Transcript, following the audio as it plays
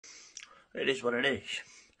It is what it is.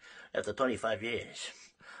 After 25 years,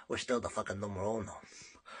 we're still the fucking numero uno.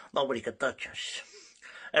 Nobody can touch us.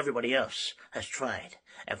 Everybody else has tried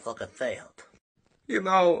and fucking failed. You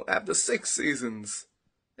know, after 6 seasons,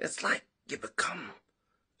 it's like you become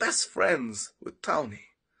best friends with Tony.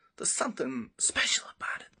 There's something special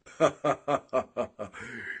about it.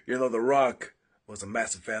 You know, The Rock was a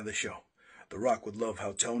massive fan of the show. The Rock would love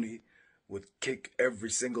how Tony would kick every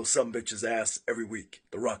single sumbitch's ass every week.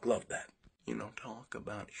 The Rock loved that. You know, talk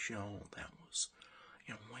about a show that was,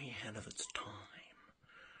 way ahead of its time.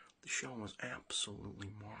 The show was absolutely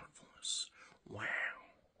marvelous.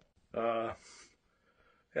 Wow.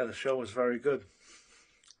 Yeah, the show was very good.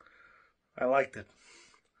 I liked it.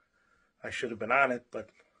 I should have been on it, but,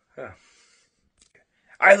 yeah.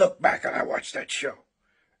 I look back and I watch that show,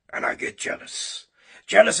 and I get jealous.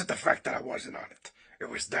 Jealous at the fact that I wasn't on it. It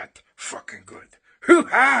was that fucking good.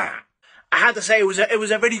 Hoo-ha! I had to say it was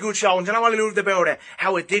a very good show, and you know what I loved about it?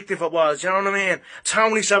 How addictive it was, you know what I mean?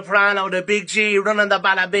 Tony Soprano, the big G, running the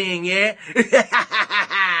bada bing, yeah?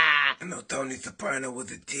 No, Tony Soprano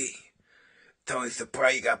with a D. Tony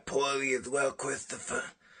Soprano, you got Paulie as well, Christopher.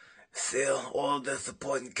 Still, all the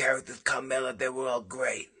supporting characters, Carmela, they were all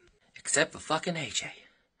great. Except for fucking AJ.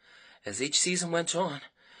 As each season went on,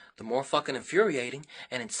 the more fucking infuriating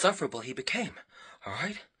and insufferable he became.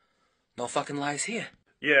 Alright? No fucking lies here.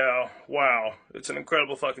 Yeah, wow. It's an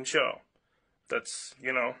incredible fucking show. That's,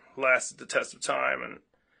 lasted the test of time, and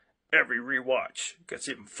every rewatch gets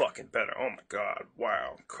even fucking better. Oh my god,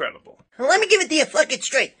 wow, incredible. Let me give it to you fucking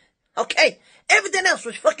straight, okay? Everything else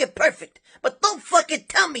was fucking perfect, but don't fucking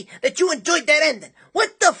tell me that you enjoyed that ending.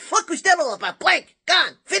 What the fuck was that all about? Blank,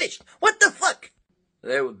 gone, finished. What the fuck?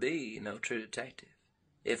 There would be no true detective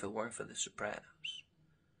if it weren't for the Sopranos.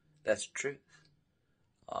 That's the truth.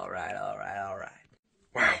 Alright.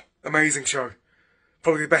 Wow, amazing show.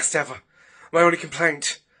 Probably the best ever. My only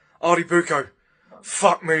complaint, Artie Bucco.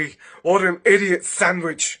 Fuck me, what an idiot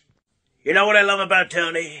sandwich. You know what I love about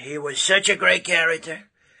Tony? He was such a great character.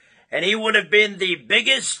 And he would have been the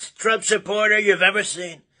biggest Trump supporter you've ever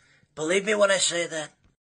seen. Believe me when I say that.